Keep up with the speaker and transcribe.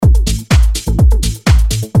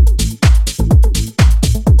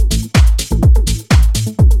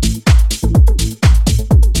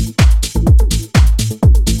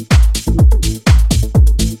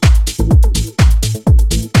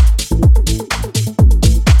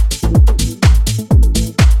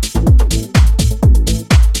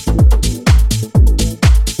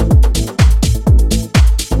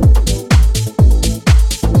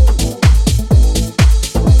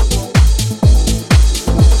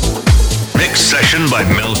Mix session by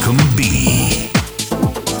Malcolm B.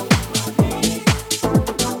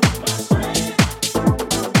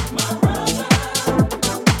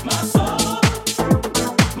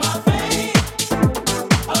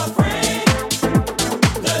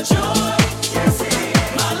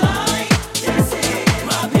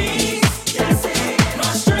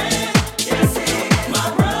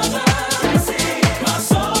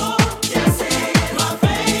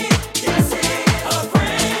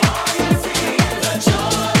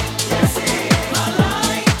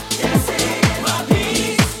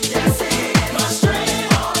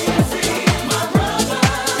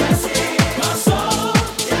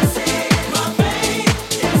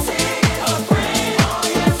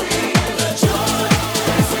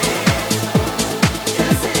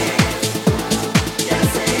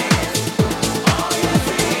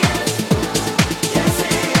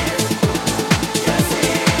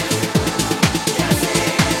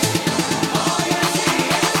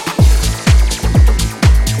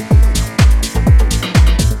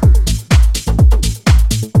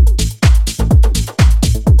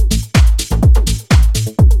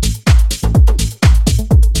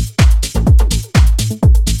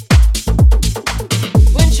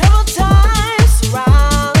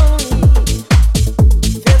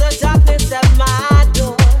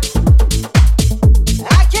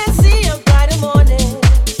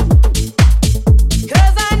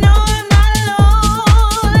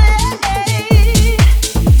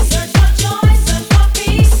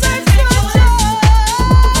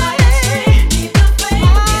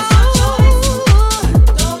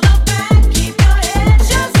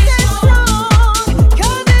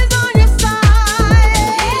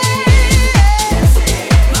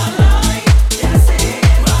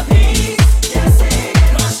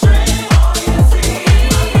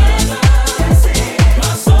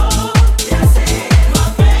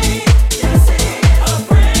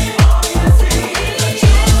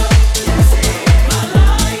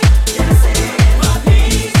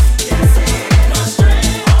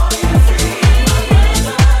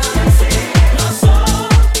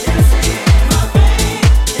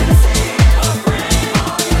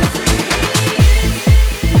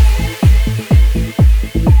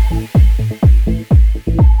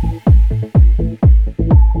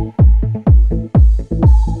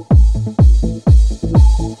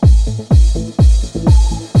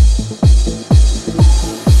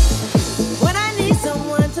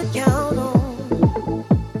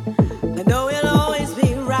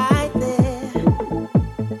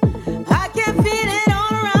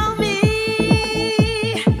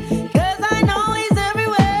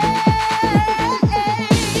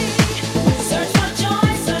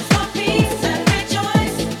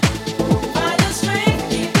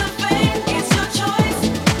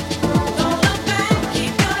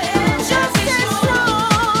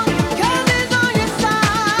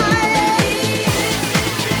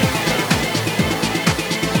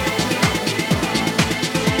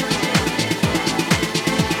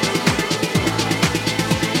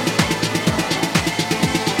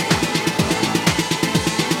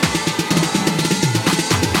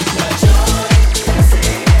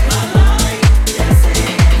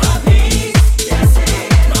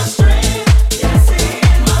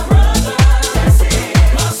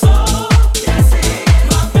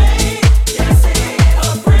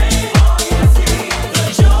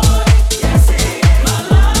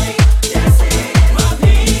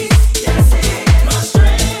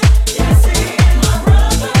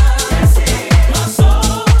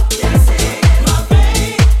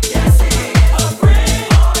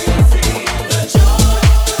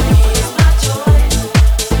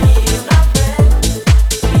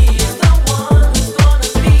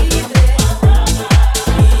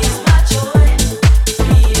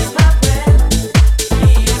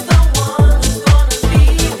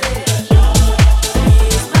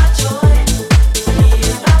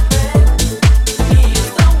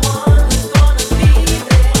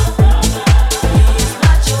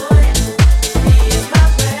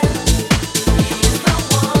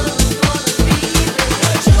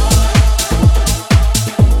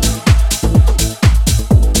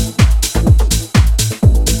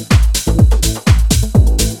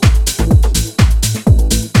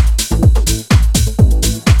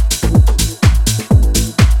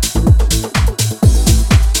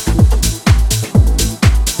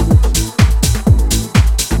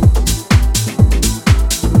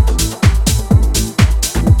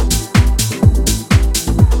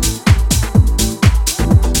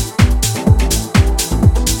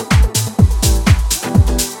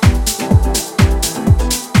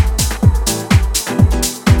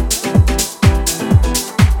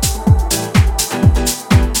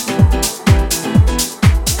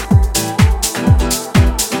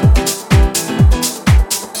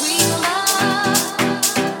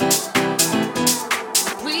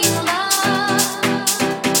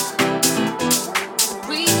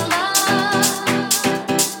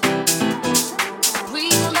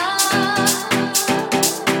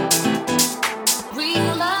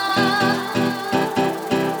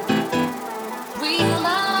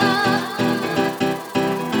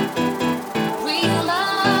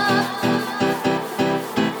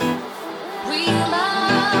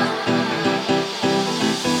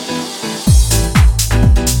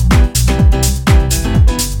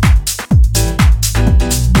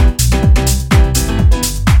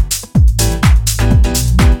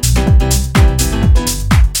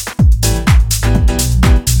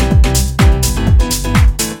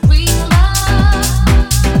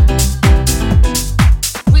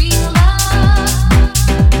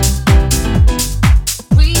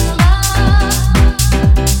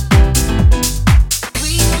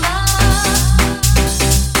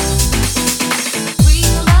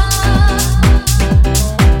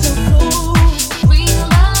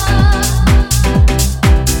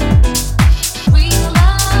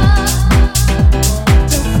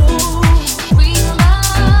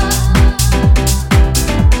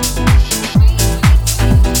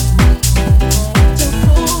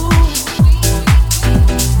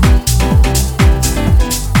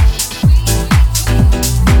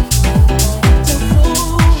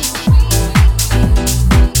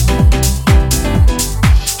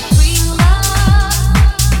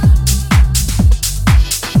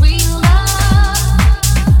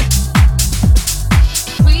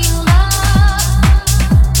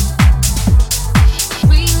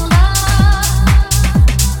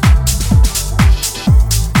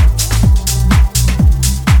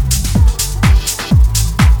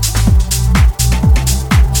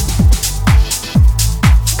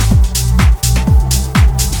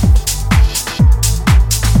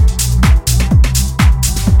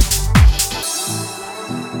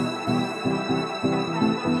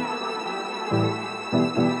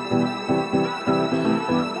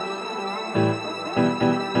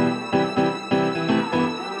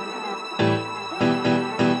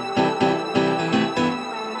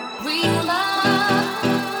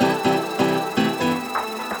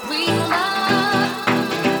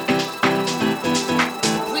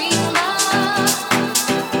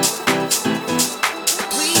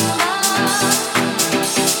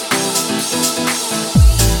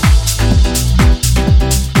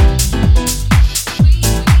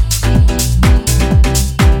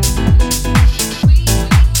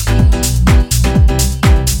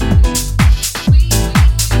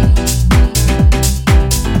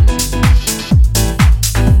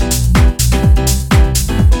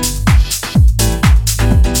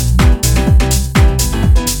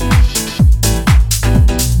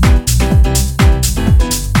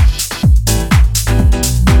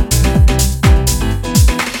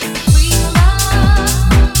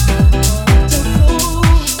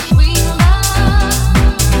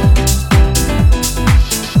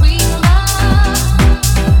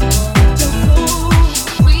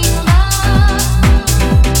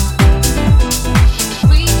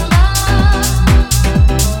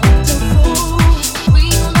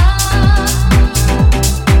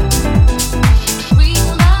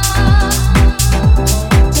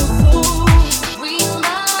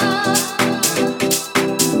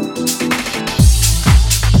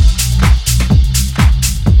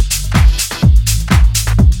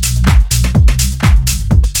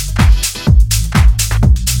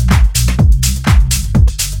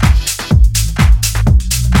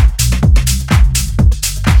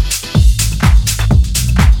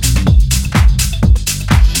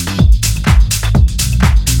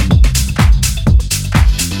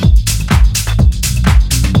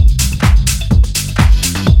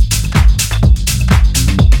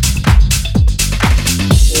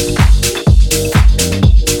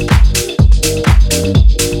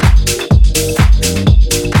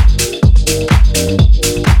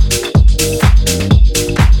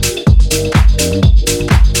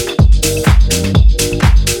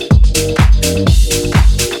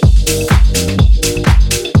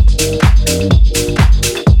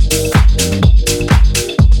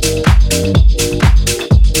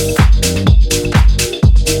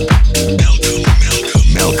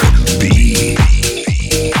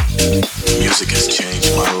 Music has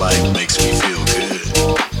changed my life, makes me feel good.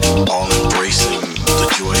 All embracing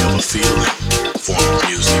the joy of a feeling. Form of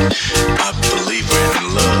music. I believe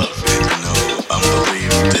in love, and I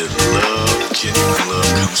believe that love, genuine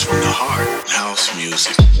love, comes from the heart. House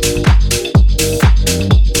music.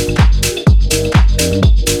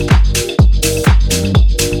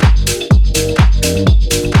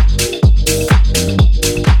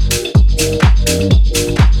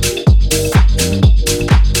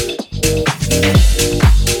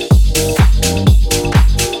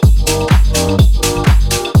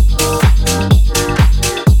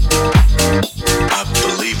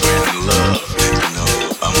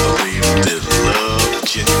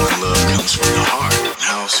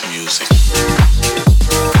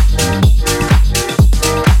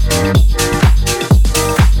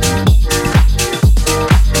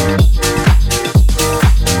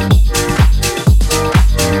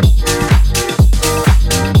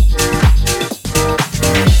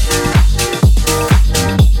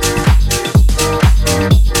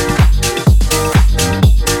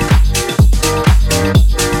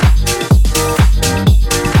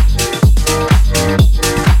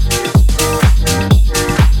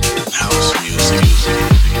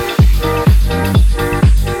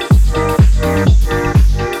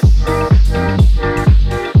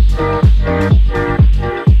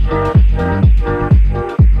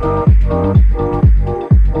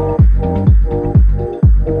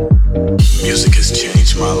 Music has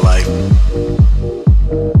changed my life,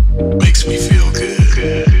 makes me feel good.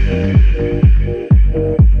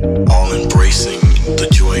 All embracing the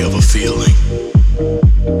joy of a feeling.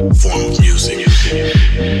 Form of music.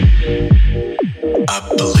 I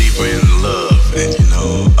believe in love, and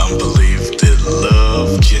I believe that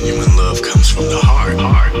love, genuine love, comes from the heart.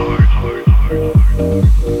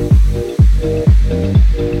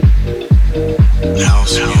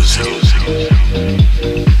 House music.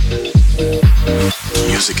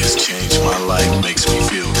 Music has changed my life, makes me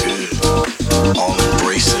feel good. All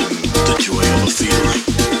embracing the joy of a feeling.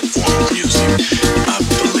 Form of music. I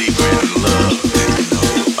believe in love, and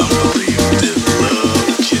I believe that love,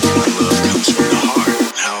 genuine love, comes from the heart.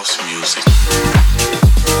 House music.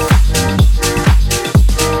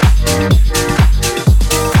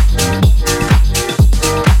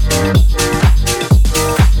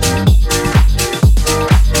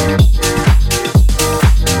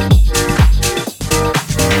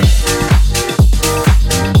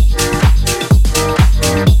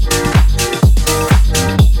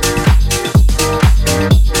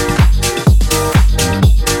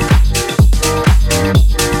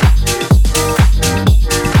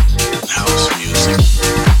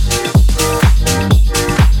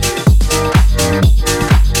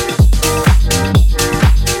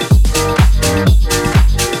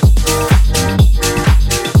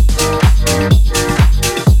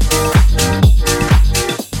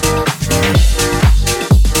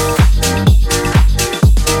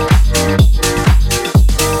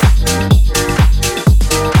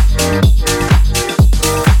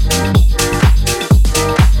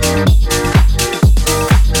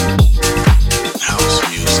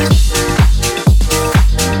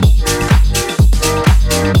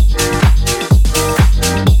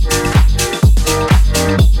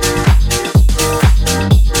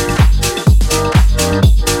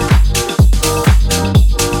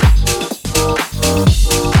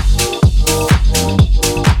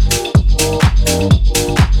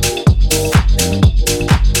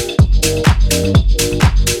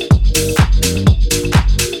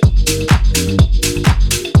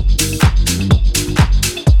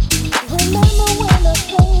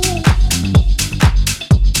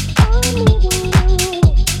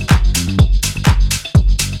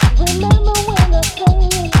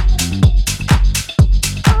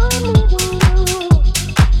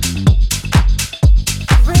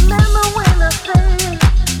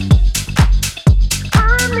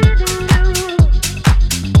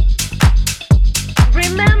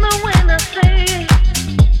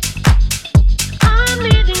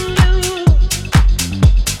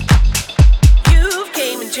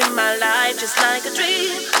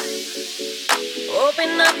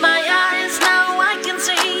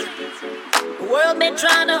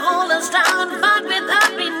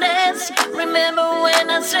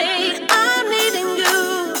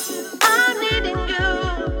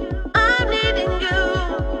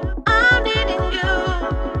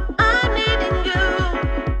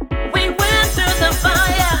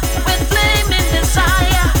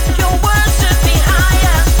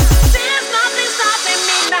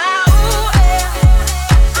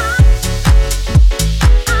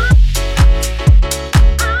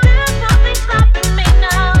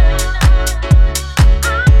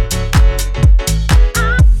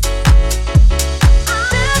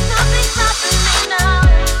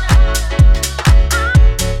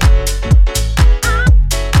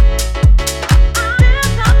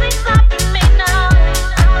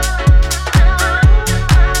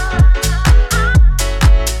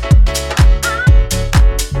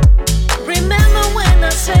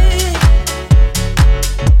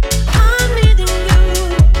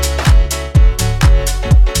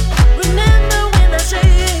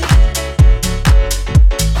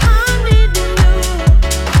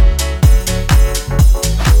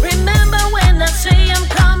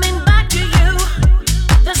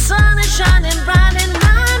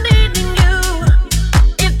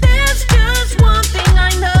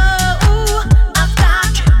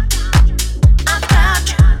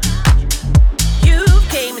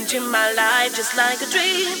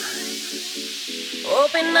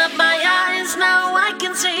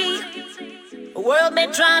 World may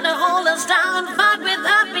try to hold us down, fight with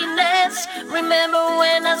happiness. Remember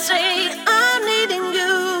when I say I'm needing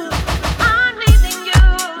you. I'm needing you.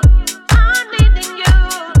 I'm needing you.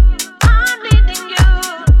 I'm needing you.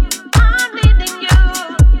 I'm needing you.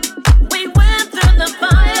 We went through the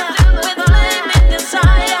fire with flame and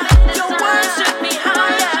desire. Your words took me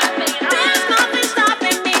higher. There's nothing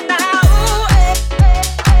stopping me now.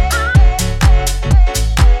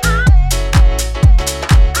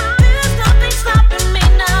 There's nothing stopping me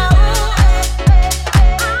now.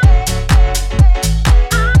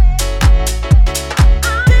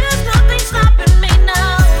 There's nothing stopping me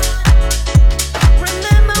now.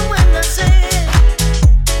 Remember when I said.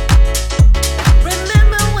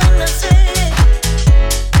 Remember when I said.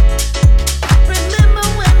 Remember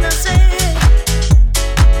when I said.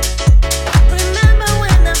 Remember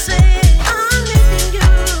when I said I'm needing you.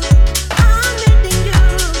 I'm needing you.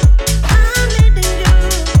 I'm needing you.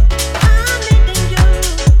 I'm needing you.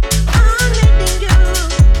 I'm needing you.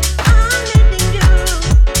 I'm needing you. I'm needing you.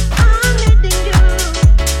 I'm needing you. I'm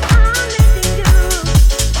needing you. I'm needing you. I'm needing you.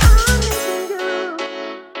 I'm needing you.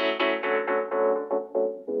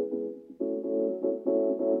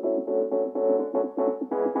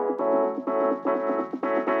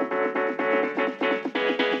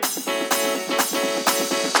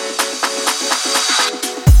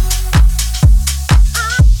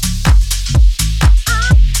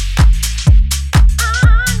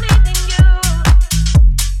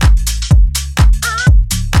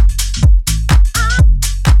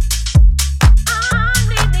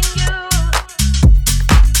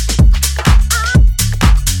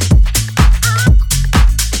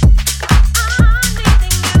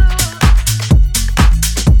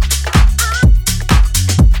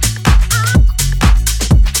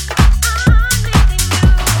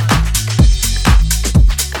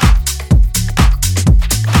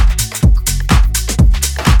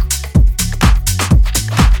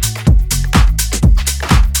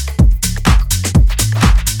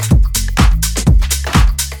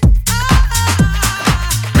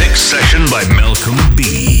 Mix session by Malcolm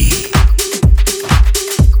B.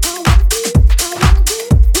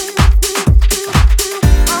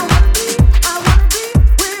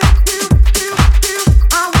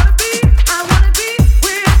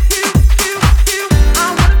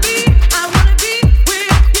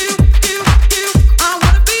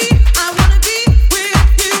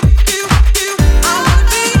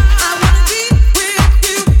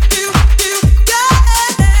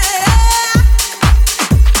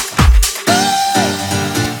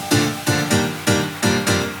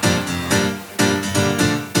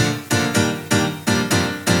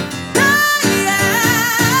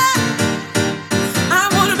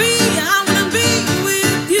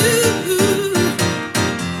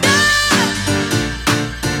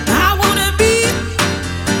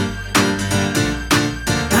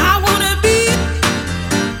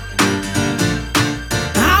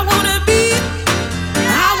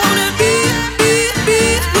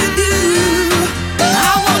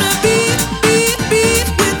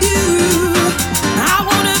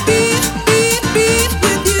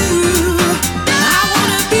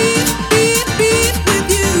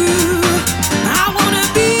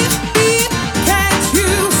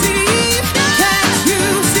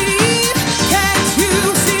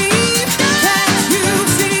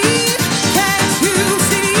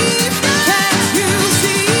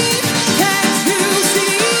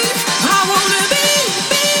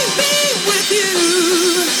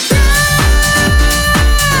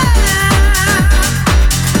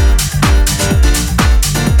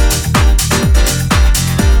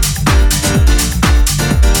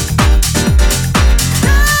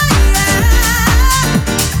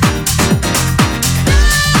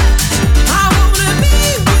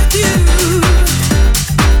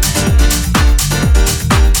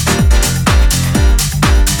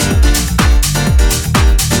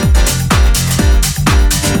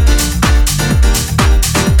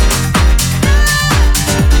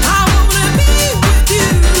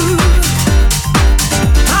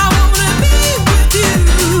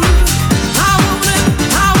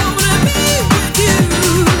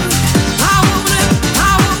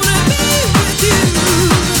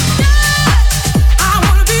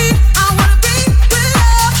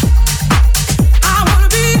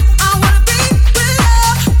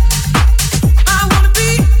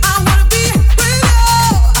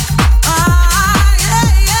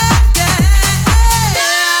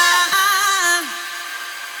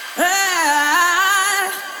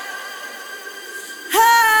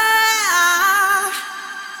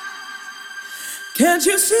 Can't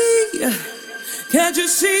you see? Can't you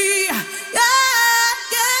see? Yeah,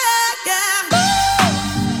 yeah, yeah.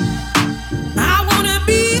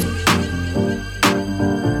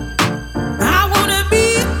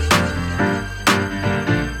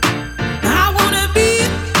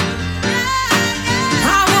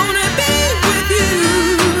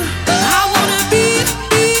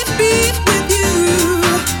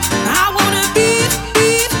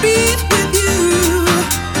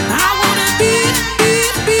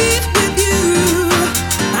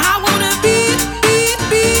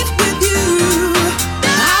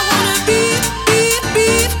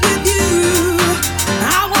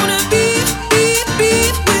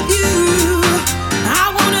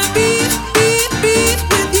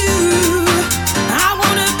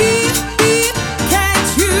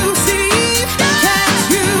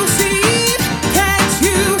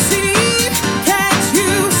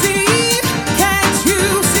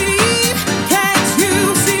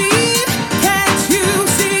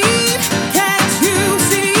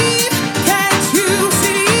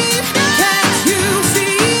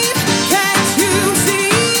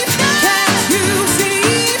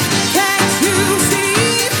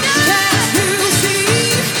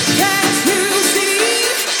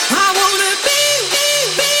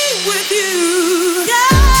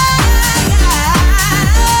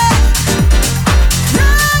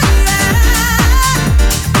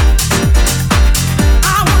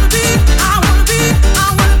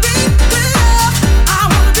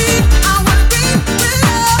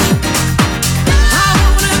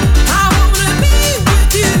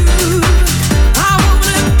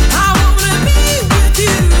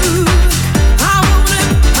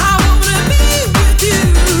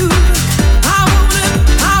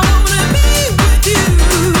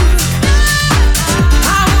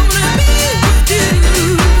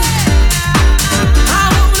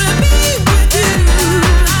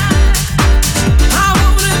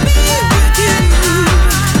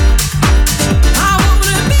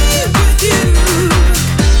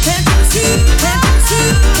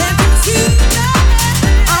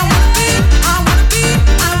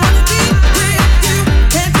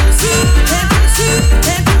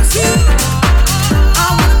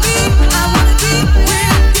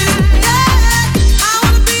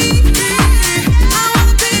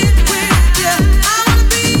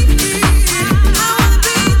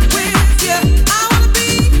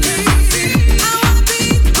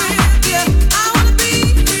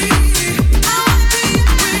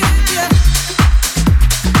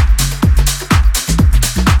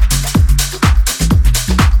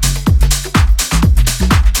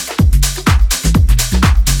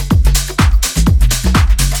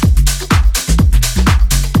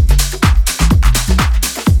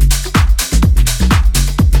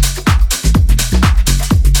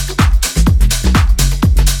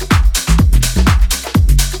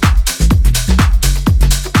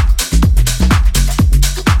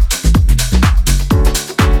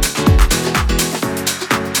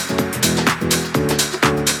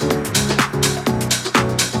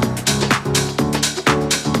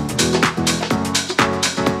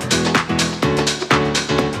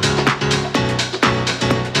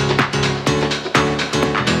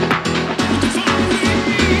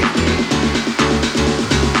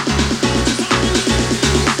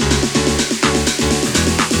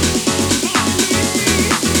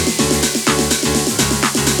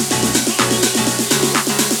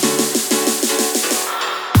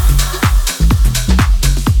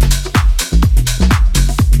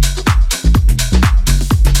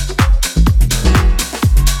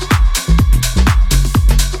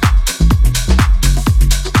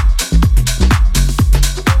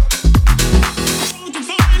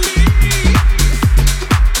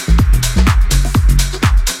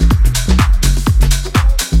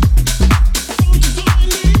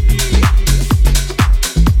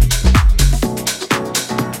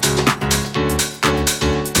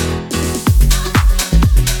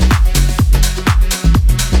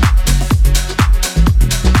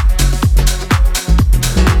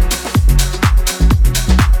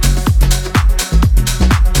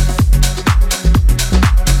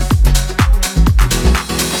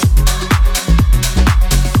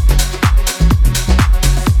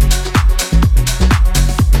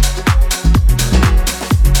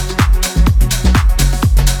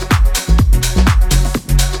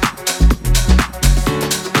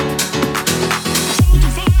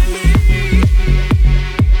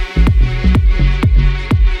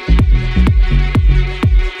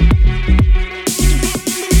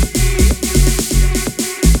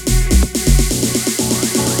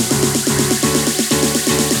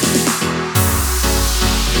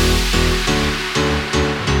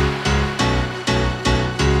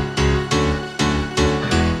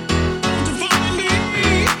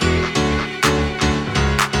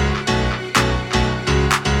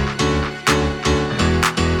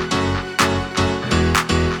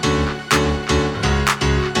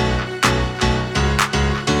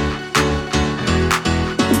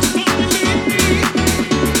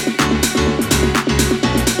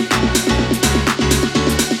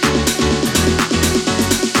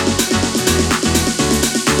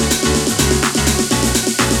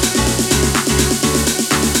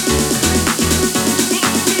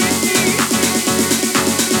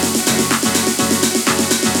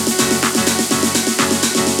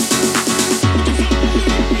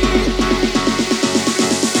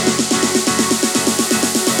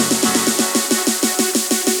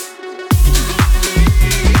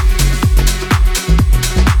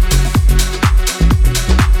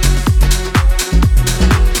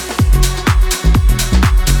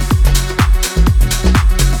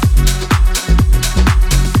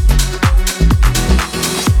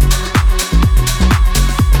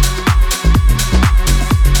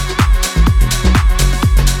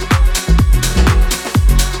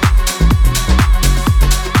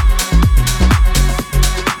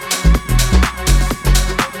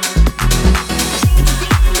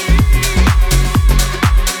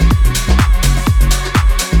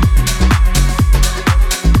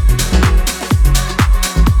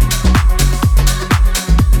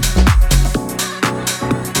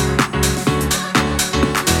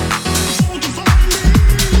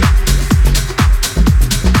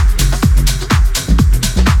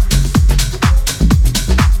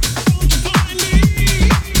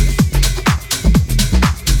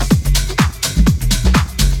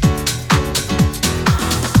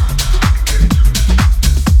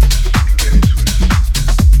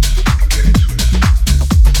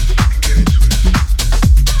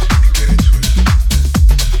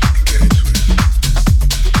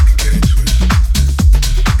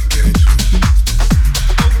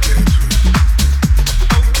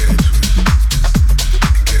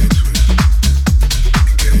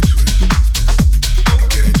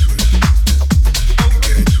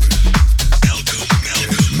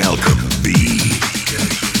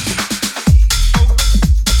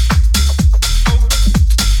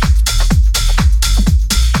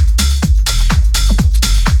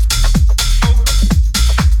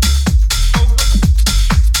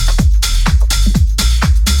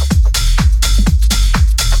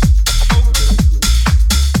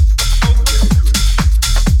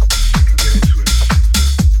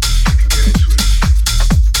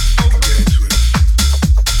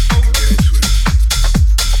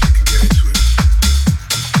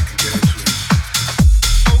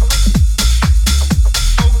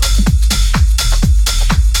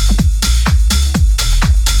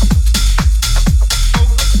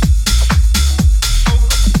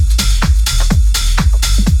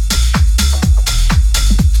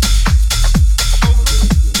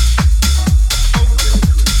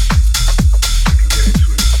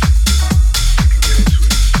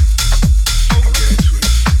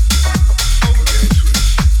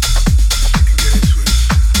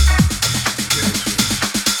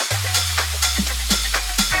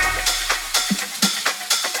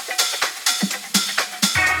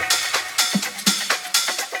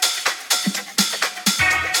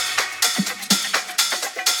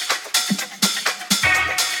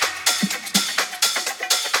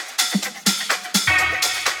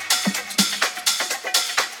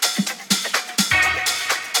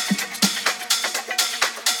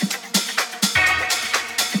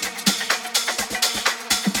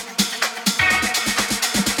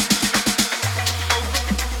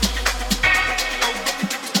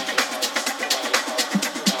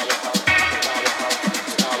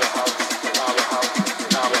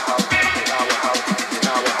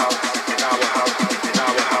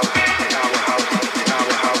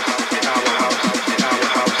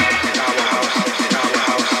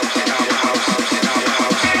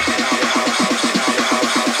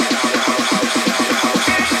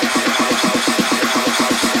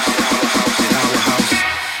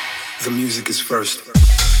 is first.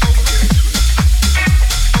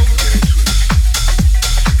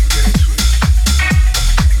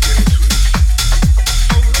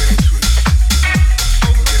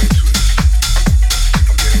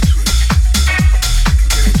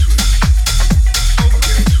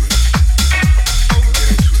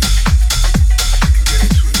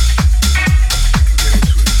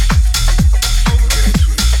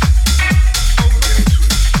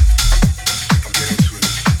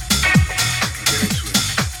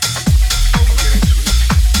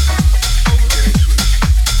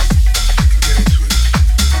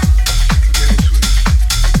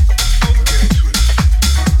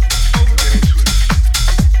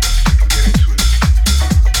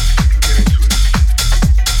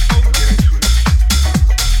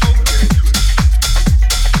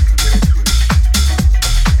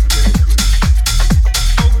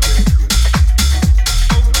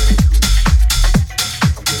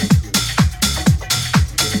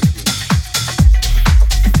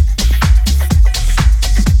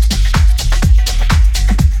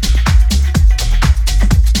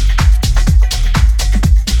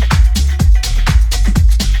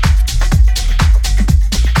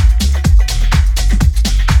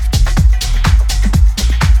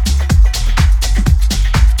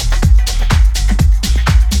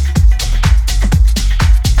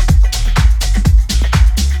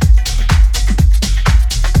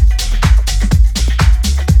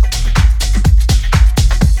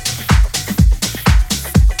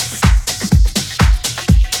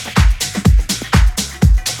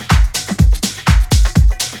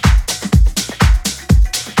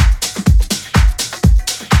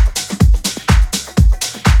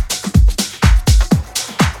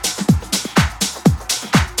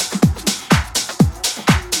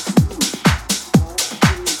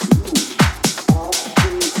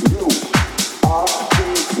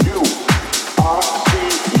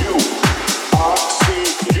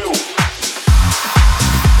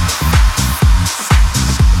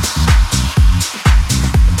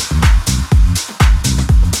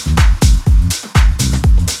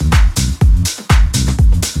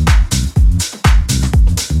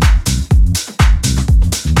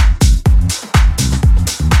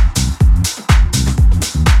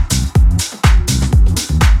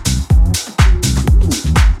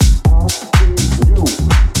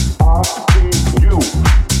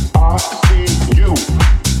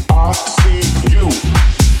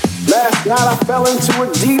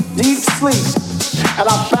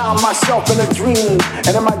 In a dream,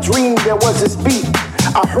 and in my dream there was this beat.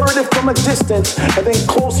 I heard it from a distance, and then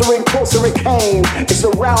closer and closer it came. It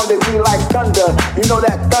surrounded me like thunder, you know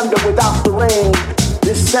that thunder without the rain.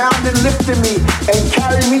 This sound it lifted me and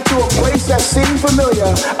carried me to a place that seemed familiar.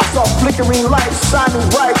 I saw flickering lights shining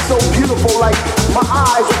bright, so beautiful, like my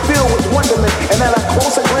eyes were filled with wonderment. And at a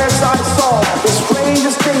closer glance I saw the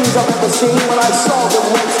strangest things I've ever seen when I saw them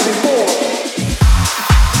once before.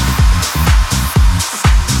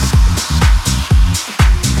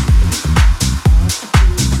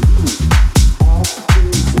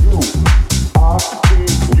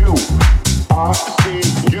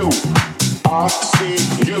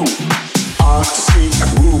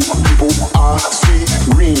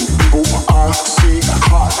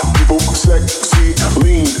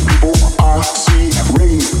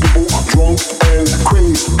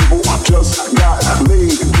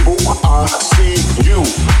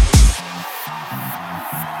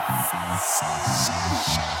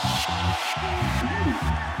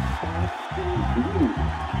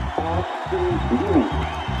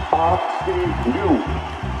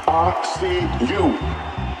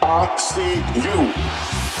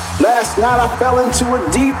 Last night I fell into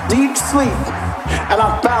a deep, deep sleep, and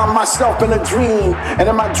I found myself in a dream, and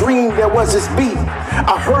in my dream there was this beat.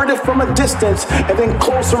 I heard it from a distance, and then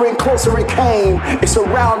closer and closer it came. It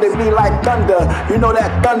surrounded me like thunder, you know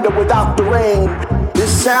that thunder without the rain. This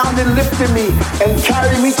sound it lifted me and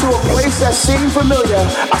carried me to a place that seemed familiar.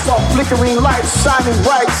 I saw flickering lights shining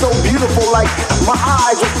bright, so beautiful, like my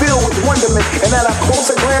eyes were filled with wonderment. And at a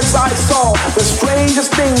closer glance I saw the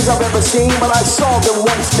strangest things I've ever seen, but I saw them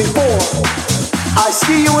once before. I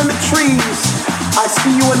see you in the trees, I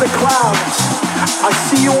see you in the clouds, I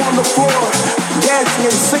see you on the floor, dancing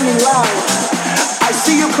and singing loud. I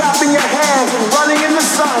see you clapping your hands and running in the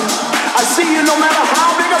sun. I see you no matter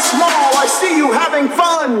how big or small, I see you having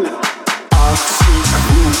fun. I see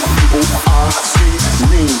rude people, I see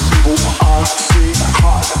mean people, I see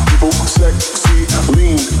hot people, sexy,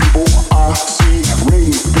 lean people, I see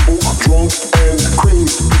rave people, drunk and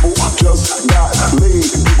crazy people, just got laid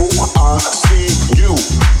people, I see you.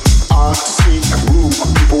 I see rude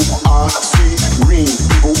people, I see green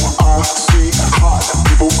people, I see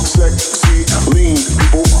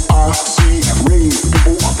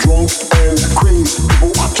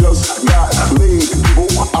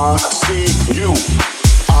you.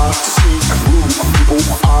 I see blue people,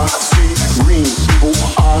 I see green people,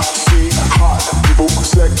 I see hot people,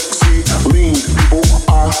 sexy, lean people,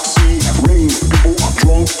 I see rave people,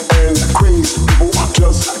 drunk and crazed people,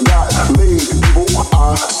 just got laid people,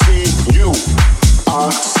 I see you. I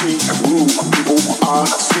see blue people, I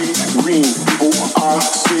see green people, I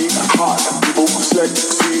see hot people,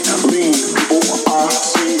 sexy, lean people, I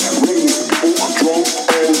see rave people, drunk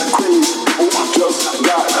and crazed people, just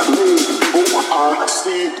got laid people, I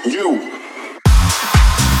see you.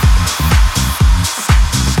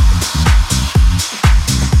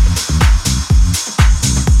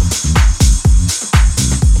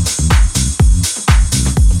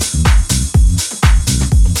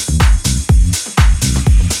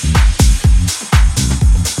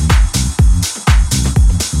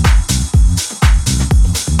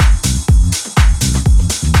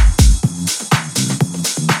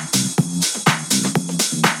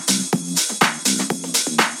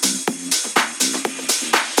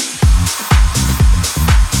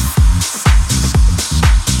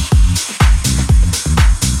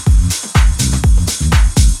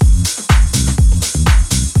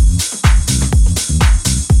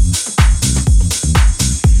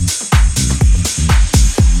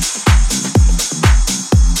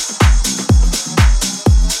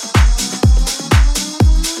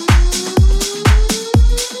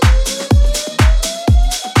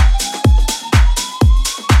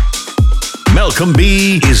 Malcolm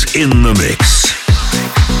B is in the mix.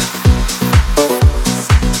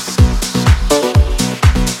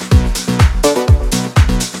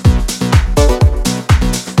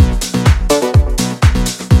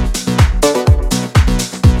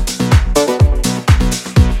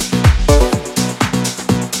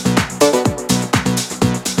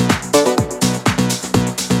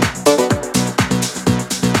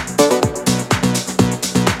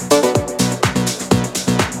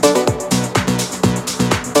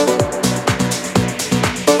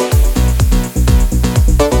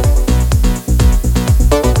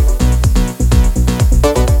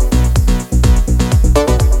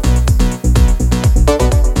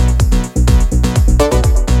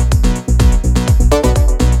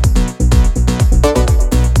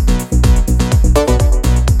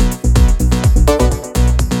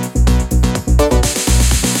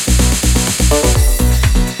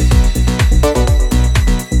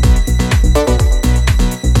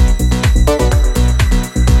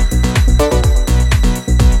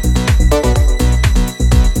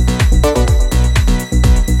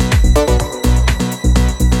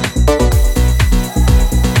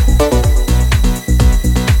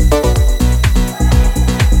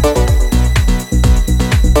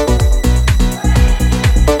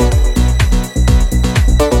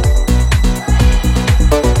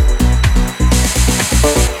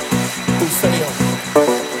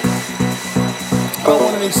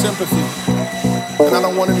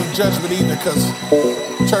 Judgment either, because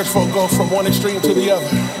church folk go from one extreme to the other.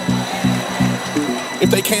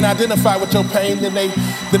 If they can't identify with your pain, then they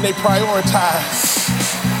prioritize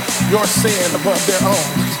your sin above their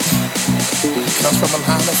own. It comes from a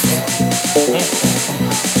line of family.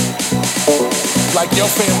 Like your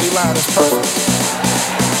family line is perfect.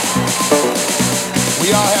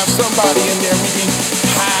 We all have somebody in there we be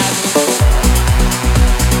hiding.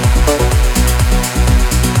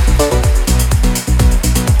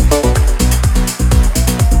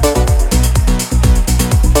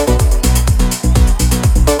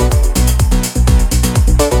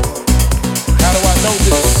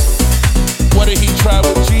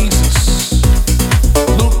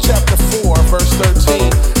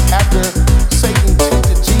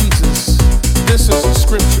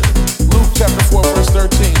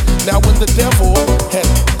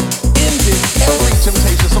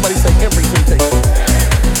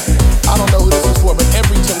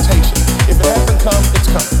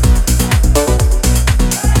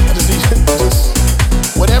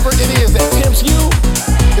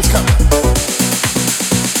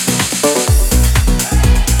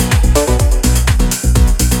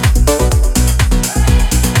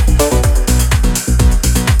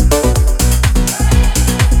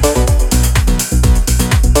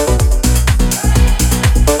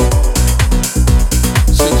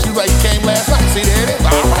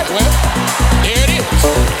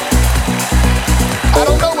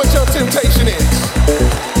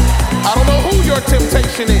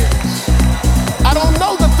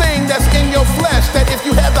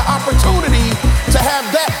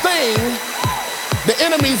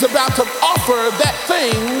 enemy's about to offer that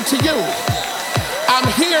thing to you. I'm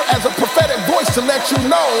here as a prophetic voice to let you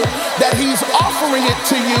know that he's offering it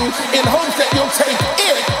to you in hopes that you'll take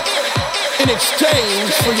it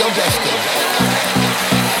exchange for your destiny.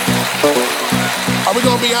 Are we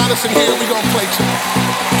gonna be honest in here? Are we gonna play too?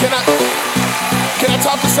 Can I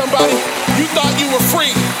talk to somebody? You thought you were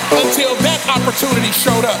free until that opportunity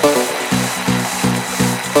showed up.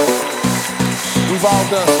 We've all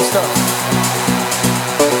done some stuff.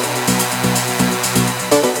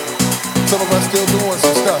 Some of us still doing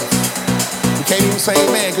some stuff. You can't even say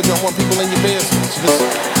amen because you don't want people in your business.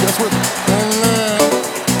 Just with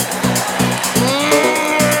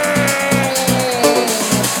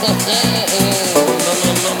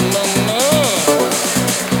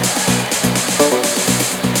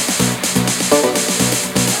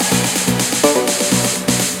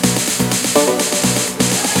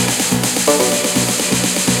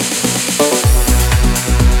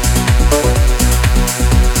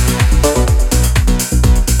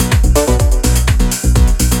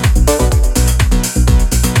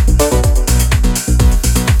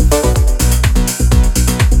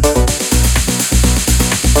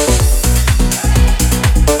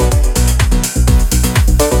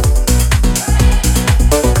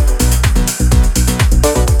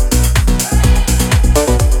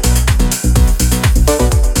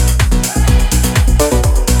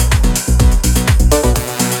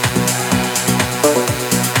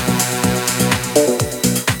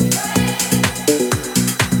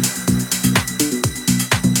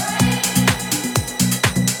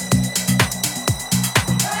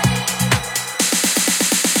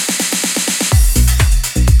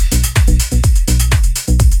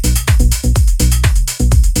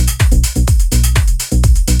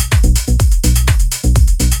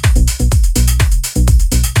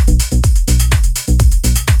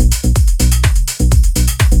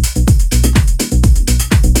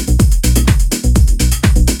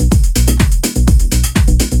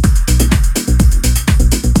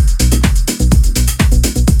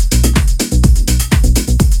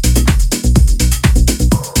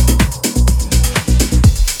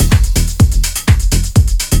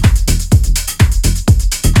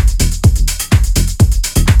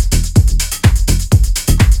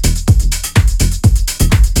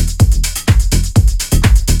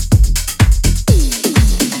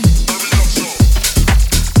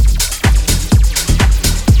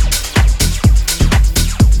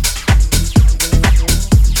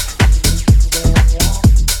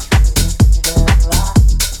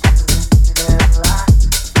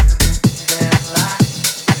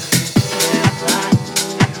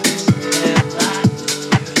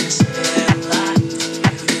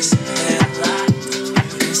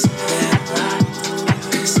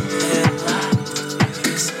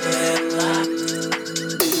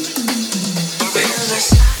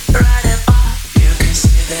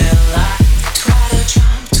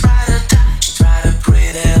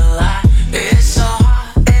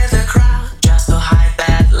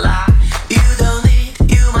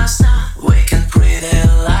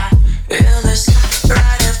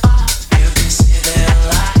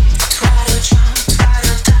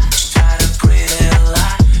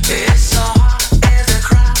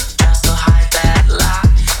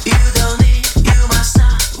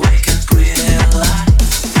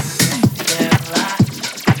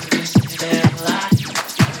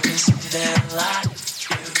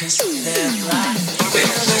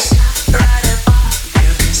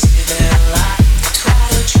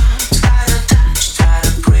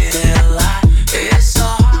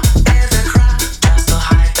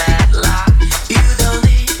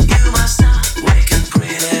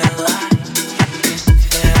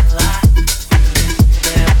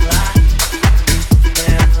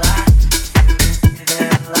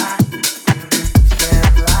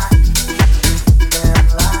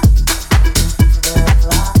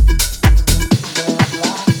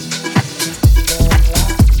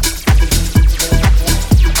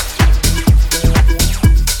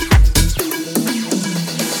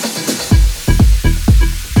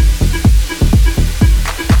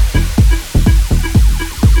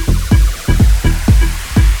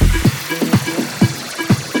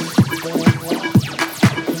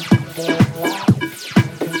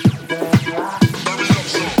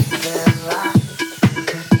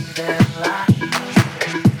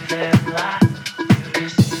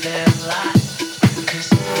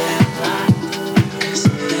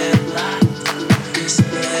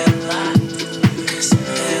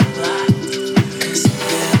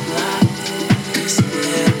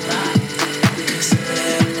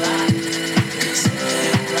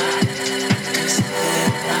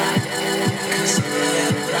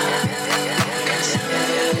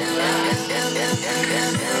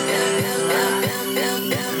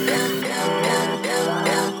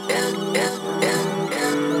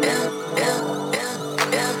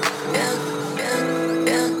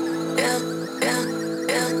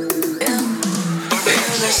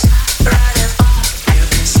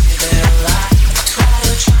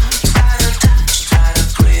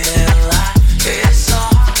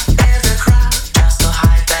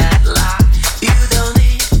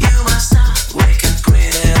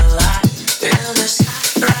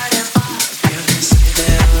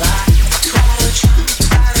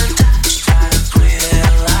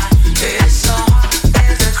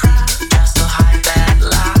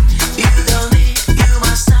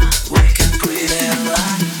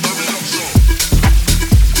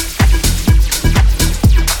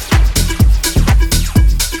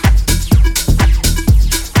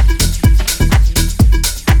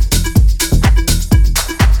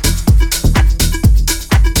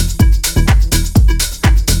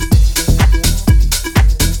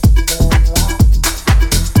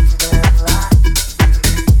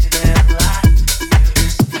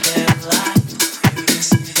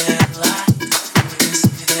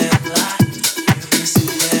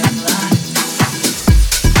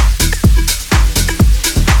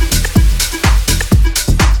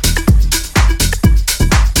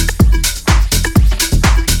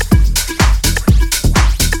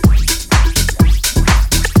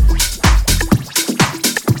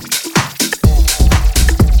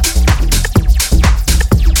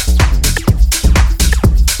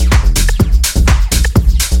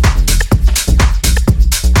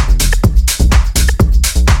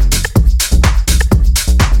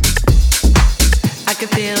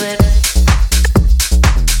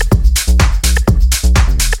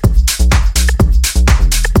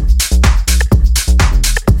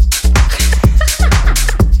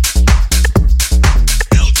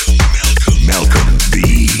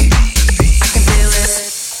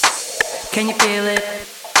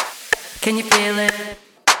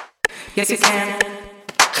Yes, you can.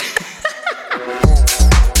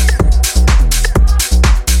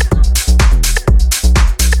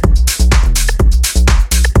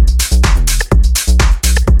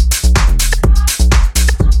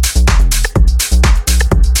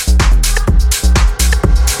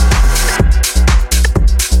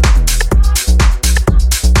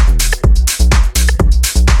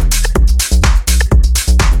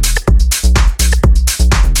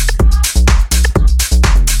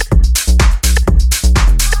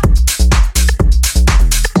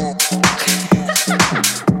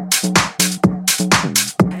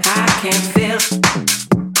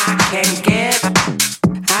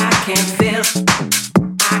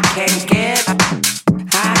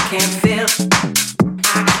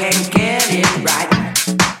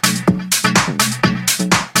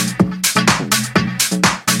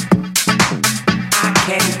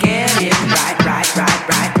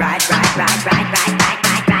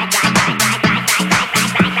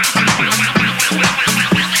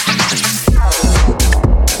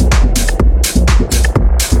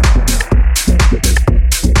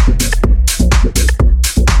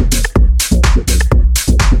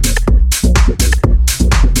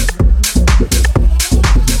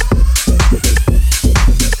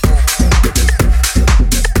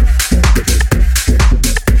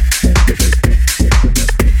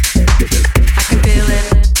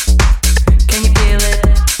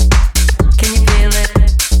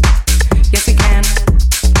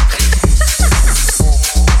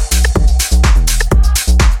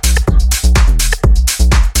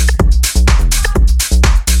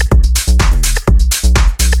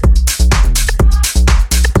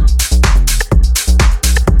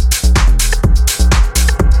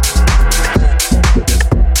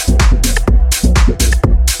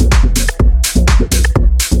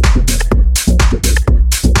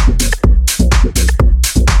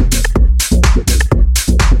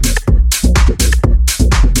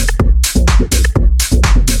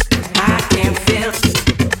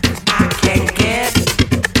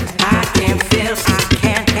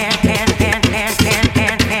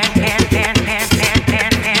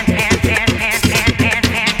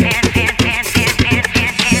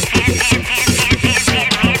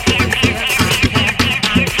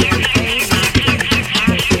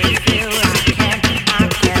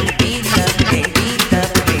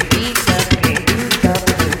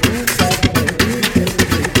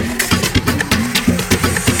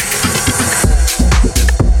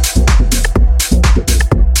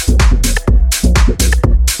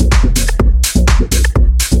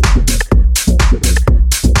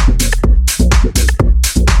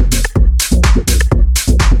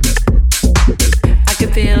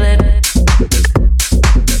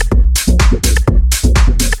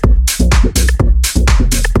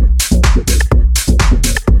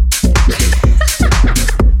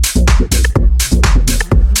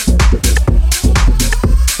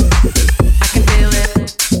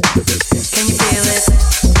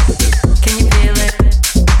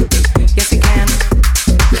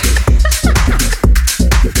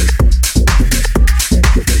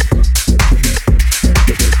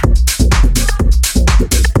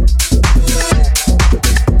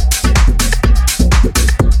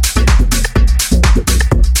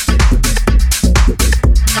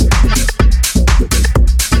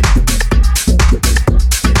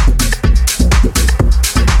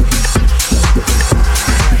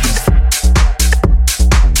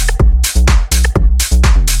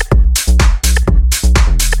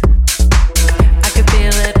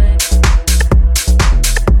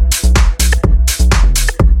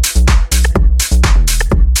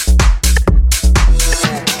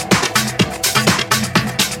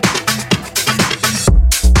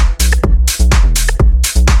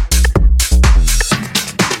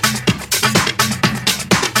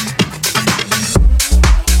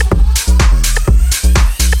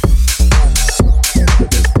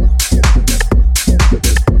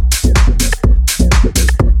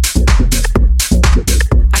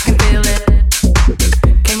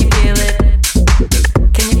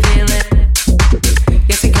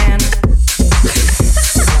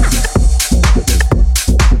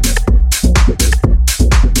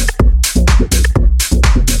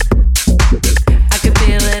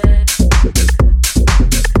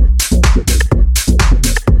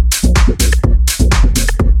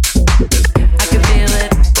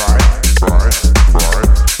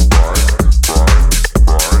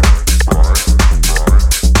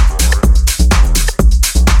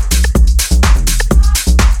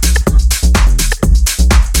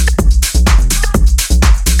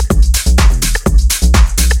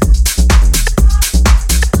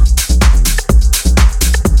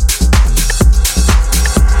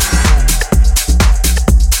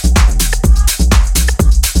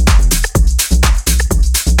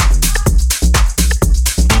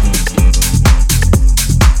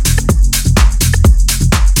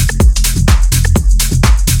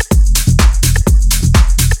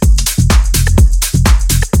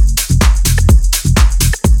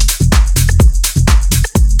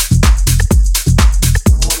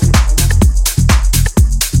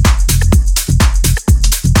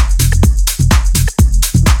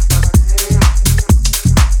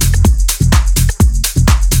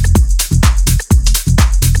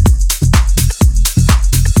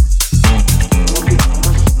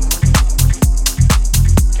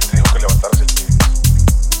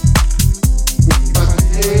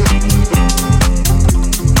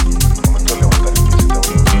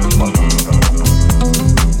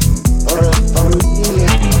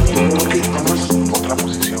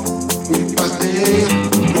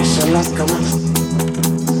 más.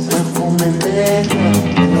 Refúmeme,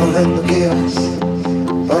 no de lo que vas.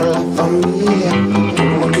 Por la familia, un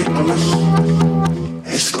poquito más.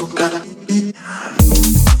 Es cocaína.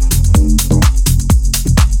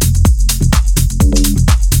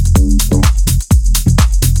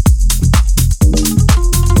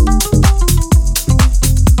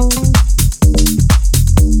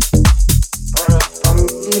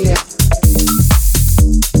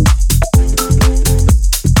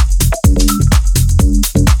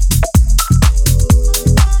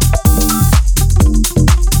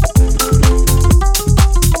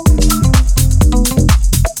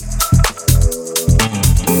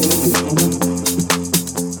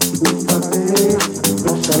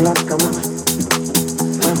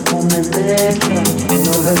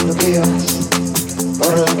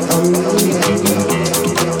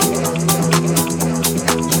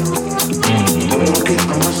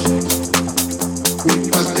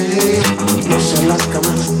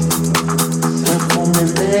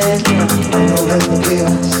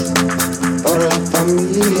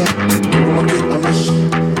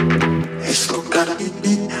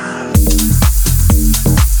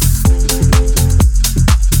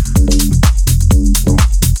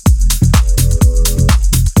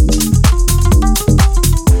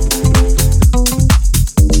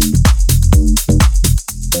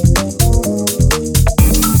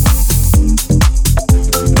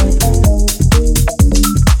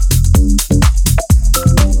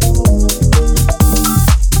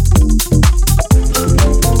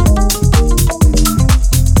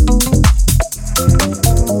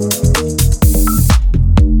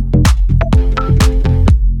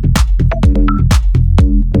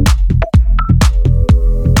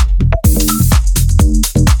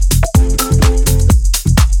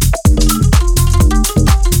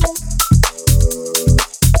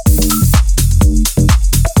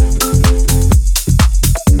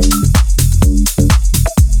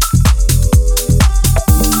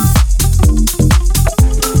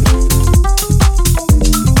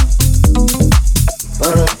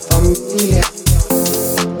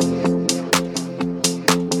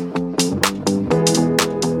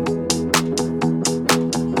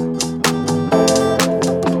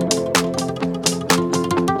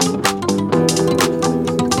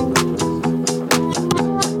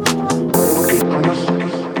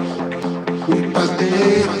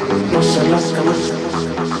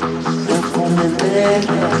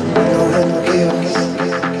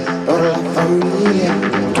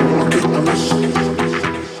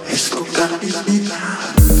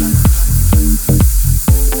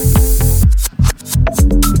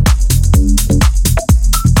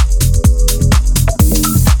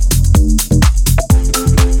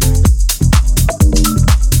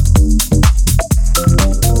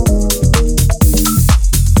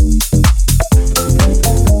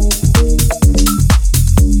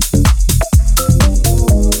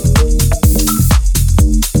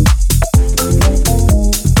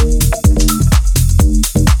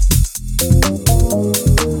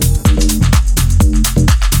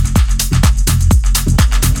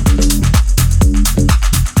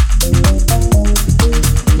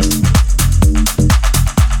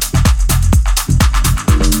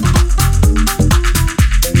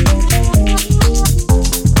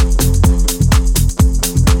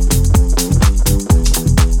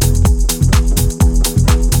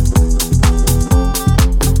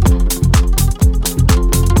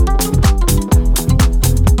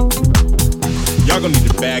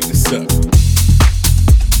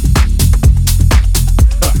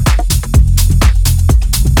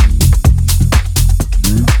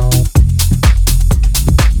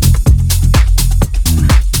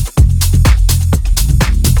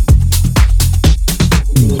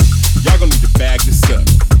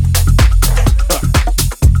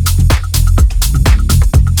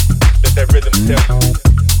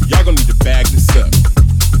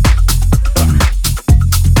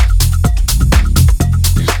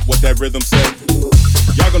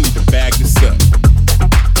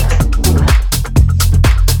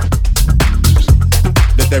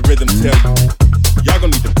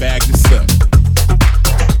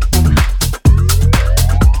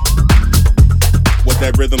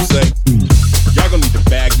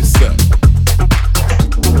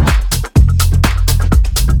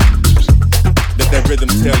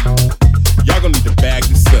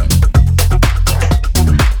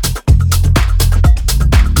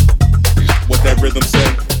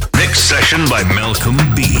 By Malcolm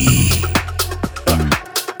B.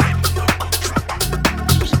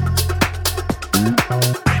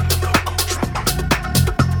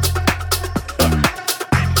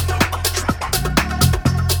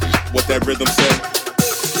 that rhythm say?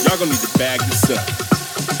 Y'all gonna need to bag this up.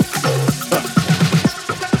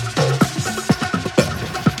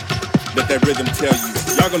 Let that rhythm tell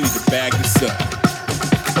you, y'all gonna need to bag this up.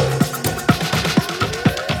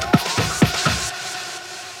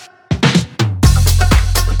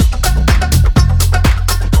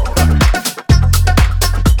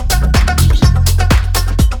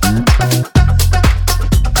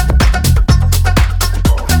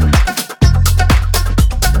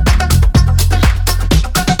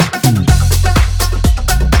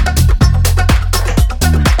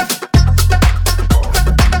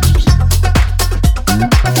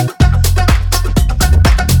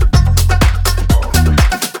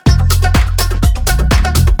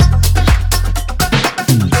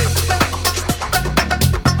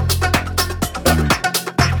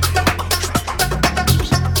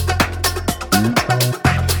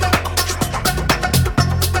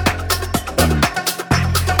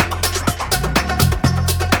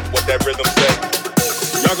 That rhythm say,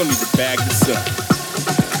 y'all gonna need to bag this up.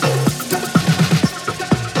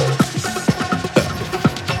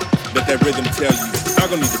 Let that rhythm tell you, y'all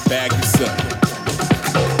gonna need to bag this up.